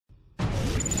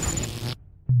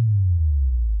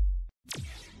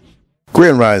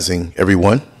Grand Rising,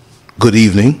 everyone. Good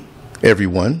evening,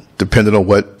 everyone, depending on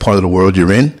what part of the world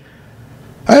you're in.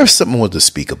 I have something I want to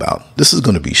speak about. This is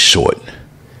going to be short.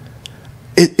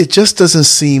 It just doesn't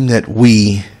seem that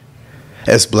we,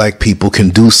 as black people, can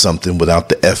do something without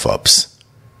the F-ups.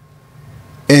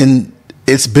 And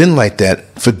it's been like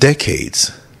that for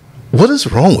decades. What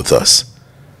is wrong with us?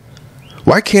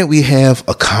 Why can't we have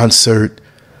a concert,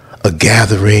 a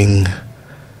gathering,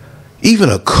 even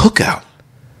a cookout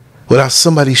without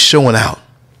somebody showing out?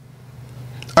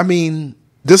 I mean,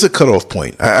 there's a cutoff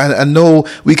point. I know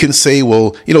we can say,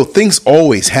 well, things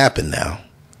always happen now.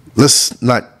 Let's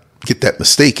not get that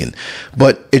mistaken.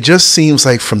 But it just seems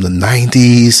like from the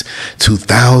 90s,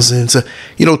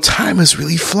 2000s, time is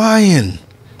really flying.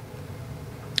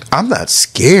 I'm not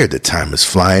scared that time is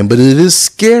flying, but it is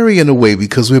scary in a way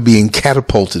because we're being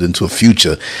catapulted into a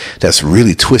future that's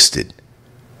really twisted.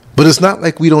 But it's not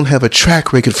like we don't have a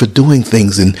track record for doing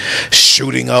things and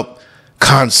shooting up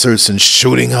concerts and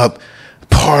shooting up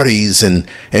parties and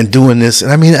doing this.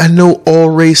 And I mean, I know all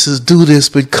races do this,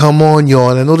 but come on, y'all.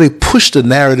 And I know they push the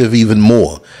narrative even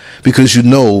more because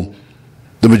the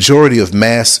majority of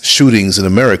mass shootings in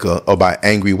America are by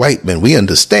angry white men. We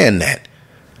understand that.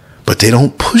 But they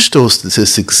don't push those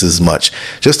statistics as much.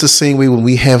 Just the same way when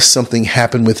we have something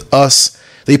happen with us,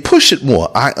 they push it more.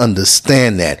 I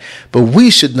understand that. But we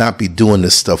should not be doing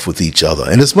this stuff with each other.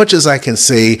 And as much as I can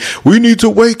say, we need to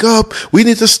wake up, we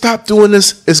need to stop doing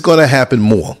this, it's going to happen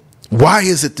more. Why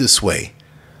is it this way?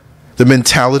 The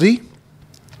mentality,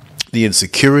 the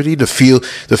insecurity, the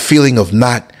feeling of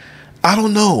not, I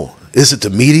don't know. Is it the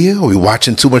media? Are we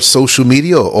watching too much social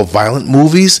media or violent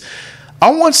movies? I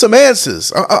want some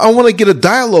answers. I want to get a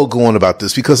dialogue going about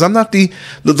this because I'm not the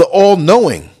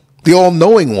all-knowing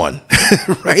one,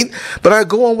 right? But I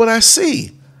go on what I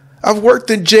see. I've worked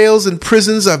in jails and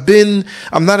prisons.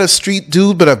 I'm not a street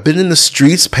dude, but I've been in the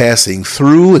streets passing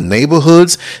through in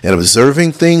neighborhoods and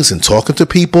observing things and talking to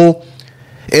people.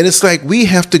 And it's like we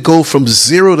have to go from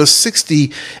 0 to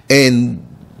 60 in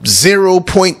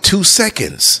 0.2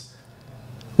 seconds.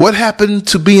 What happened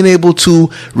to being able to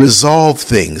resolve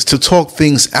things, to talk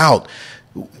things out?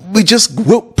 We just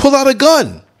pull out a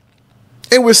gun.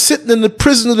 And we're sitting in the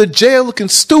prison or the jail looking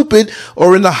stupid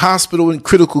or in the hospital in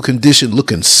critical condition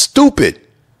looking stupid.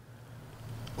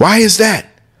 Why is that?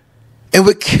 And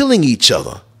we're killing each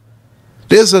other.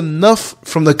 There's enough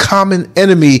from the common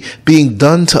enemy being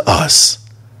done to us.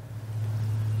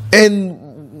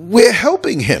 And we're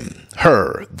helping him,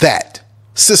 her, that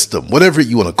system, whatever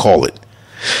you want to call it.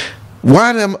 Why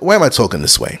am I talking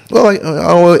this way?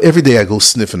 Well, every day I go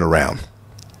sniffing around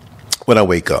when I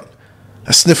wake up.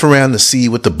 I sniff around to see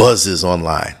what the buzz is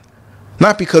online.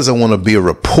 Not because I want to be a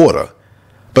reporter,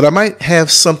 but I might have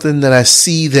something that I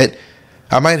see that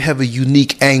I might have a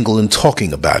unique angle in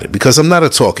talking about it because I'm not a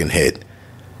talking head.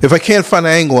 If I can't find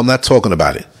an angle, I'm not talking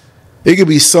about it. It could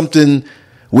be something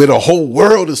where the whole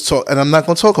world is talking, and I'm not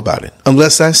going to talk about it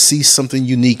unless I see something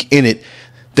unique in it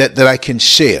that I can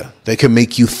share, that can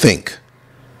make you think.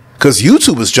 Because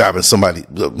YouTube is driving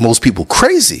most people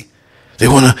crazy. They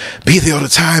want to be there all the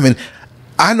time. And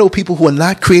I know people who are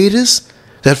not creators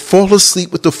that fall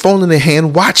asleep with the phone in their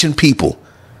hand watching people.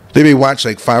 They may watch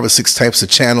like 5 or 6 types of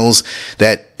channels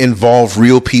that involve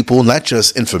real people, not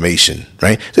just information,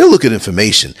 right? They'll look at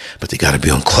information, but they got to be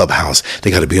on Clubhouse.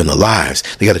 They got to be on the lives.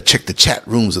 They got to check the chat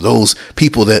rooms of those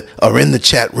people that are in the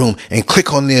chat room and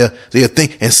click on their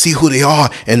thing and see who they are.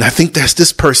 And I think that's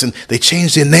this person. They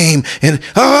changed their name and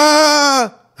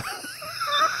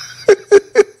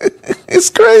it's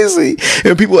crazy.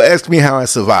 And people ask me how I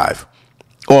survive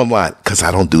online because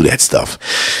I don't do that stuff.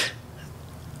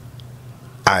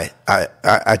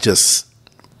 I just,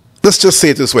 let's just say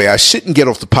it this way. I shouldn't get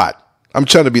off the pot. I'm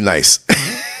trying to be nice.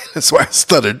 That's why I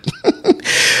stuttered.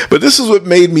 But this is what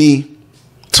made me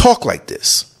talk like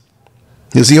this.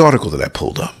 Here's the article that I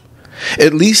pulled up.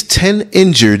 At least 10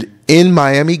 injured in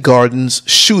Miami Gardens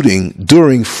shooting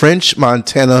during French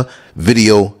Montana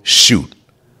video shoot.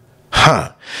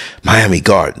 Miami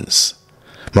Gardens.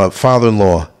 My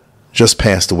father-in-law just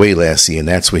passed away last year, and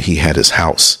that's where he had his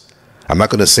house. I'm not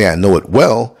going to say I know it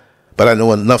well, but I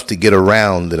know enough to get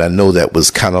around that I know that was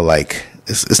kind of like,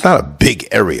 it's not a big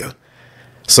area.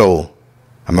 So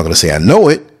I'm not going to say I know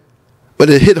it, but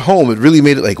it hit home. It really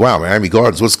made it like, wow, Miami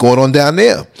Gardens, what's going on down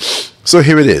there? So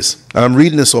here it is. I'm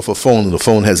reading this off a phone, and the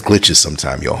phone has glitches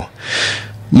sometime, y'all.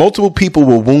 Multiple people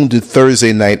were wounded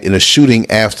Thursday night in a shooting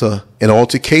after an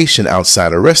altercation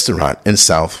outside a restaurant in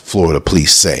South Florida,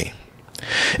 police say.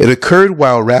 It occurred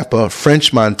while rapper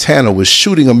French Montana was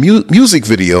shooting a music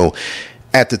video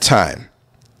at the time.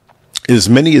 as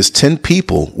many as 10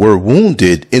 people were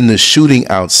wounded in the shooting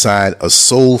outside a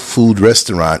soul food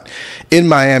restaurant in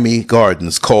Miami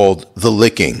Gardens called The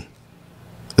Licking.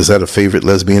 Is that a favorite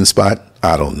lesbian spot?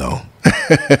 I don't know.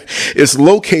 It's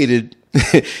located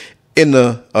in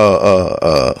the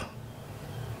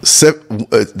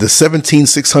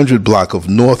 17600 block of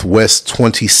Northwest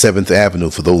 27th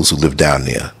Avenue for those who live down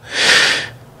there.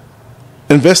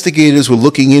 Investigators were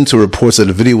looking into reports that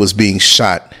the video was being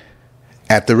shot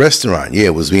at the restaurant. Yeah,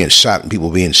 it was being shot and people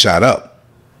being shot up.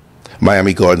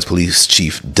 Miami Gardens Police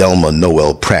Chief Delma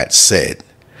Noel Pratt said,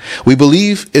 "We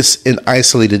believe it's an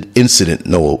isolated incident,"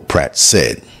 Noel Pratt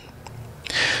said.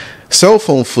 Cell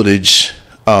phone footage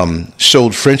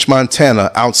showed French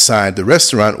Montana outside the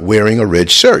restaurant wearing a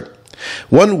red shirt.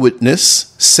 One witness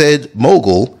said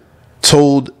Mogul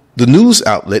told the news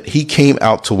outlet he came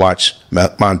out to watch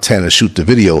Montana shoot the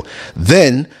video.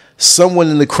 Then someone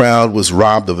in the crowd was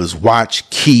robbed of his watch,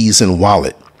 keys, and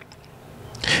wallet.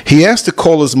 He asked to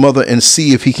call his mother and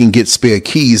see if he can get spare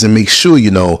keys and make sure,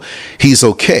 he's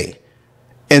okay.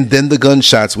 And then the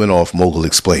gunshots went off, Mogul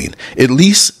explained. At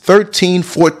least 13,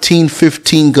 14,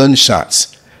 15 gunshots.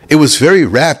 It was very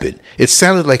rapid. It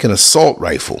sounded like an assault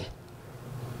rifle.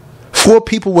 4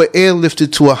 people were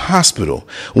airlifted to a hospital.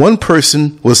 One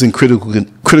person was in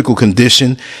critical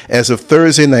condition as of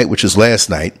Thursday night, which is last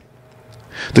night.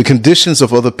 The conditions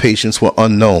of other patients were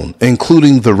unknown,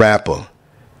 including the rapper.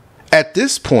 At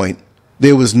this point,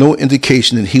 there was no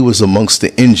indication that he was amongst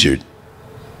the injured.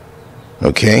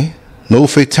 Okay? No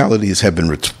fatalities have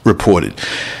been reported.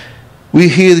 We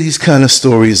hear these kind of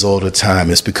stories all the time.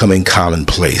 It's becoming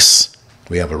commonplace.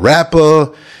 We have a rapper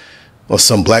or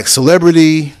some black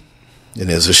celebrity, and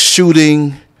there's a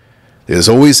shooting. There's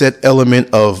always that element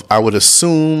of, I would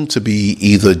assume, to be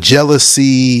either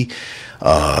jealousy,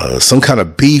 some kind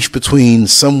of beef between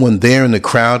someone there in the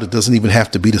crowd. It doesn't even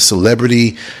have to be the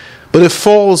celebrity, but it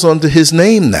falls under his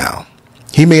name now.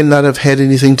 He may not have had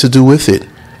anything to do with it.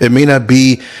 It may not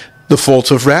be the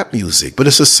fault of rap music, but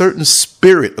it's a certain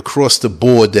spirit across the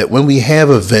board that when we have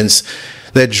events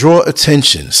that draw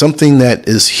attention, something that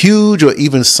is huge or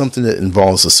even something that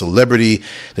involves a celebrity,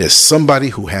 there's somebody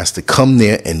who has to come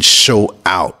there and show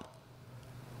out.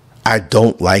 I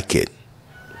don't like it.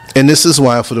 And this is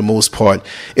why, for the most part,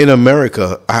 in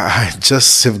America, I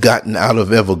just have gotten out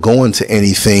of ever going to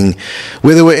anything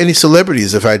where there were any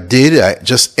celebrities. If I did, I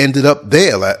just ended up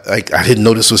there. Like I didn't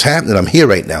know this was happening. I'm here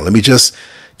right now. Let me just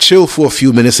chill for a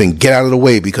few minutes and get out of the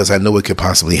way because I know it could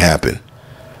possibly happen.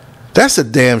 That's a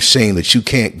damn shame that you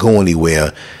can't go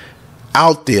anywhere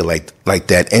out there like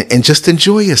that and just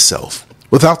enjoy yourself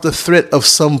without the threat of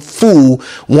some fool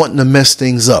wanting to mess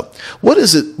things up. What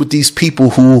is it with these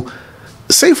people who,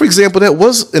 say, for example, that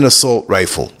was an assault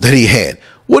rifle that he had?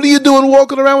 What are you doing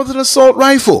walking around with an assault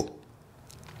rifle?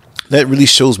 That really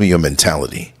shows me your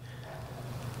mentality.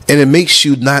 And it makes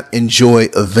you not enjoy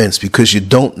events because you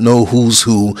don't know who's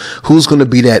going to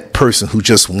be that person who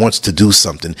just wants to do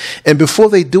something. And before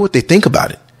they do it, they think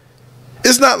about it.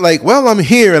 It's not like, well, I'm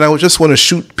here and I would just want to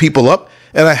shoot people up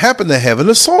and I happen to have an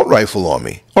assault rifle on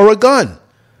me or a gun.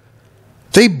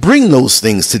 They bring those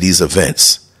things to these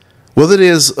events. Whether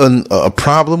there's a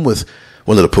problem with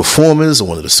one of the performers or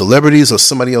one of the celebrities or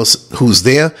somebody else who's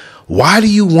there, why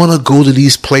do you want to go to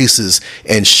these places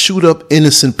and shoot up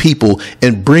innocent people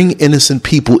and bring innocent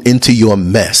people into your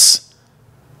mess?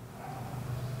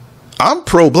 I'm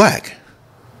pro-black,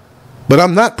 but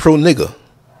I'm not pro-nigger.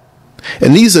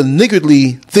 And these are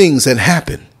niggardly things that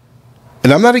happen.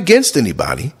 And I'm not against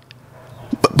anybody,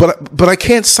 but I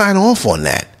can't sign off on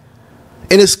that.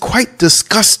 And it's quite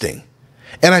disgusting.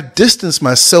 And I distance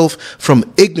myself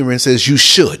from ignorance as you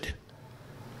should.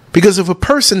 Because if a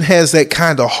person has that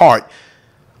kind of heart,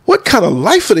 what kind of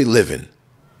life are they living?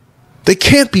 They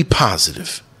can't be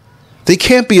positive. They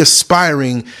can't be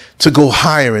aspiring to go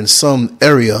higher in some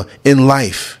area in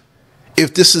life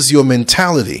if this is your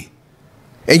mentality.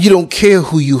 And you don't care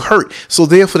who you hurt. So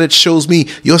therefore that shows me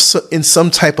you're in some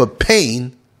type of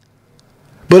pain,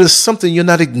 but it's something you're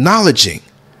not acknowledging.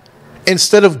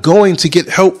 Instead of going to get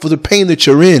help for the pain that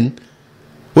you're in,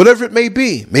 whatever it may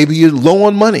be. Maybe you're low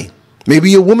on money.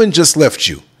 Maybe your woman just left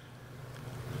you.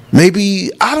 Maybe,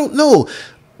 I don't know,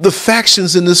 the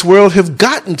factions in this world have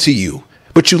gotten to you,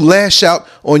 but you lash out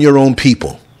on your own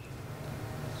people.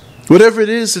 Whatever it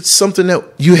is, it's something that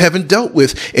you haven't dealt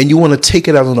with and you want to take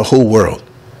it out on the whole world.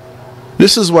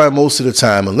 This is why most of the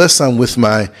time, unless I'm with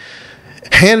my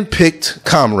hand-picked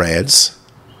comrades,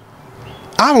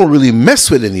 I don't really mess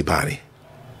with anybody.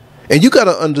 And you got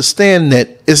to understand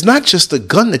that it's not just a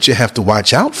gun that you have to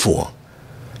watch out for.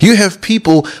 You have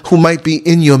people who might be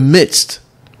in your midst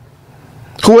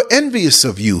who are envious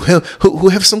of you, who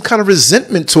have some kind of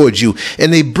resentment towards you,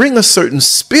 and they bring a certain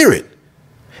spirit.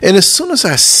 And as soon as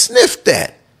I sniff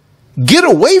that, get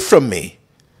away from me.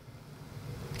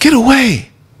 Get away.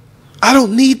 I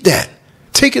don't need that.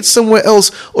 Take it somewhere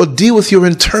else or deal with your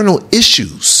internal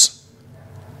issues.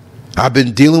 I've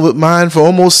been dealing with mine for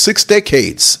almost 6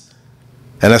 decades,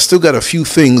 and I still got a few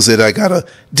things that I got to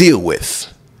deal with.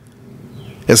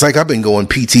 It's like I've been going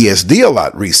PTSD a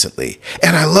lot recently,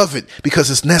 and I love it because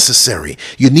it's necessary.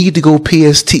 You need to go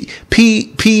PTSD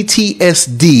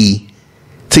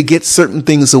to get certain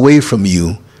things away from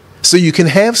you so you can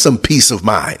have some peace of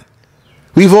mind.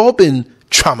 We've all been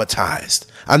traumatized.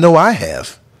 I know I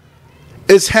have.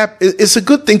 It's a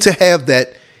good thing to have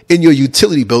that in your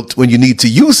utility belt when you need to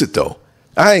use it, though.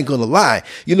 I ain't gonna lie.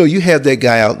 You know, you have that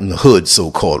guy out in the hood,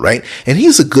 so-called, right? And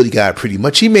he's a good guy pretty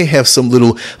much. He may have some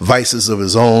little vices of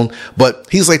his own, but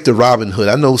he's like the Robin Hood.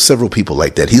 I know several people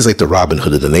like that. He's like the Robin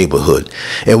Hood of the neighborhood.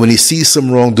 And when he sees some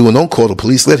wrongdoing, don't call the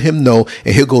police. Let him know,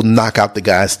 and he'll go knock out the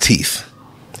guy's teeth.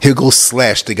 He'll go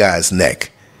slash the guy's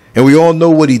neck. And we all know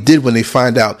what he did when they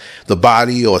find out the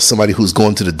body or somebody who's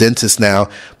going to the dentist now.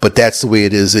 But that's the way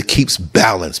it is. It keeps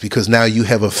balance because now you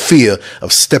have a fear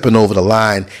of stepping over the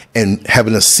line and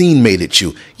having a scene made at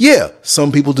you. Yeah,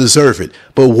 some people deserve it.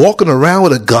 But walking around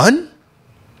with a gun?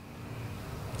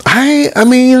 I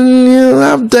mean, you know,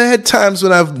 I've had times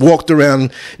when I've walked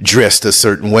around dressed a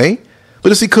certain way.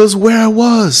 But it's because where I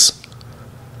was.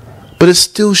 But it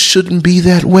still shouldn't be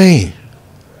that way.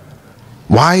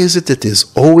 Why is it that there's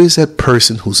always that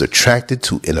person who's attracted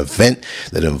to an event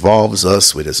that involves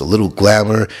us where there's a little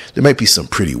glamour? There might be some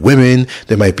pretty women.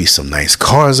 There might be some nice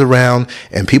cars around,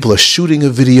 and people are shooting a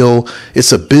video.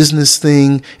 It's a business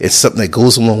thing. It's something that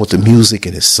goes along with the music,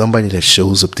 and it's somebody that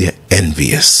shows up there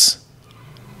envious.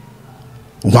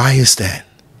 Why is that?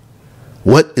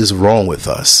 What is wrong with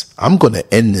us? I'm going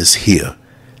to end this here.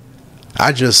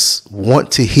 I just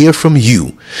want to hear from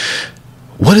you.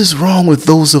 What is wrong with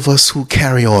those of us who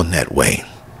carry on that way?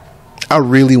 I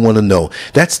really want to know.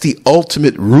 That's the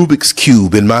ultimate Rubik's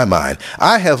Cube in my mind.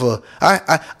 I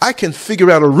can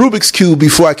figure out a Rubik's Cube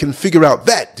before I can figure out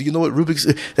that. Do you know what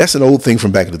Rubik's? That's an old thing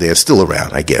from back in the day. It's still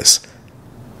around, I guess.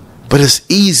 But it's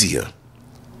easier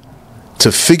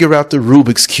to figure out the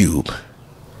Rubik's Cube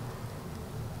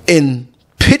in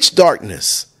pitch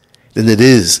darkness than it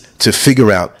is to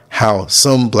figure out how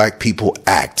some black people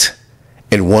act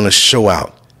and want to show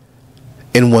out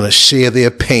and want to share their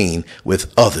pain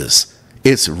with others.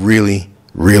 It's really,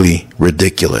 really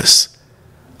ridiculous.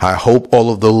 I hope all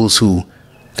of those who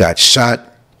got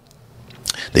shot,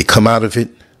 they come out of it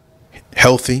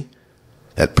healthy.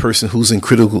 That person who's in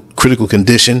critical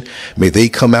condition, may they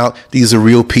come out. These are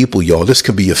real people, y'all. This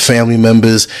could be your family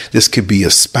members. This could be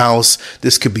a spouse.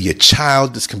 This could be a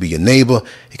child. This could be your neighbor.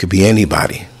 It could be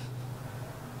anybody.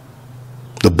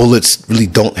 The bullets really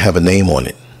don't have a name on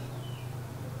it.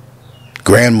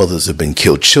 Grandmothers have been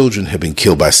killed. Children have been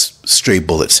killed by stray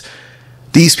bullets.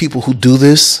 These people who do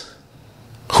this,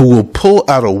 who will pull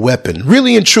out a weapon,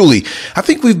 really and truly, I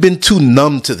think we've been too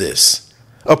numb to this.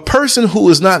 A person who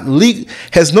is not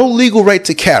has no legal right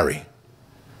to carry,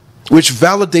 which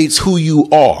validates who you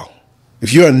are.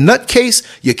 If you're a nutcase,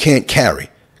 you can't carry.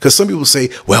 Because some people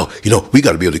say, well, you know, we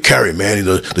got to be able to carry, man.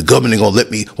 The government ain't going to let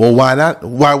me. Well, why not?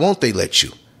 Why won't they let you?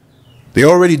 They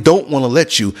already don't want to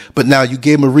let you. But now you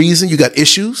gave them a reason. You got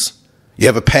issues. You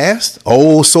have a past.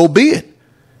 Oh, so be it.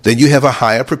 Then you have a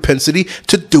higher propensity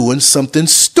to doing something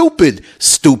stupid.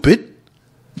 Stupid.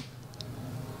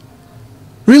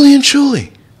 Really and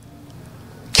truly.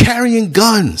 Carrying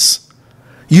guns.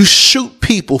 You shoot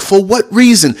people. For what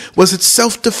reason? Was it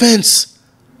self-defense?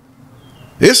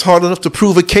 It's hard enough to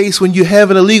prove a case when you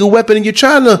have an illegal weapon and you're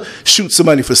trying to shoot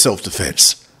somebody for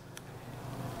self-defense.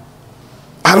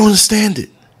 I don't understand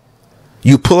it.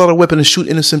 You pull out a weapon and shoot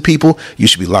innocent people, you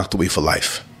should be locked away for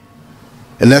life.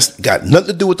 And that's got nothing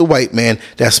to do with the white man.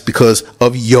 That's because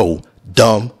of yo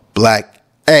dumb black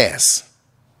ass.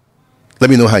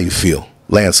 Let me know how you feel.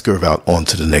 Lancescurv out. On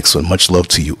to the next one. Much love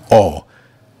to you all.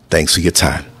 Thanks for your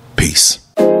time. Peace.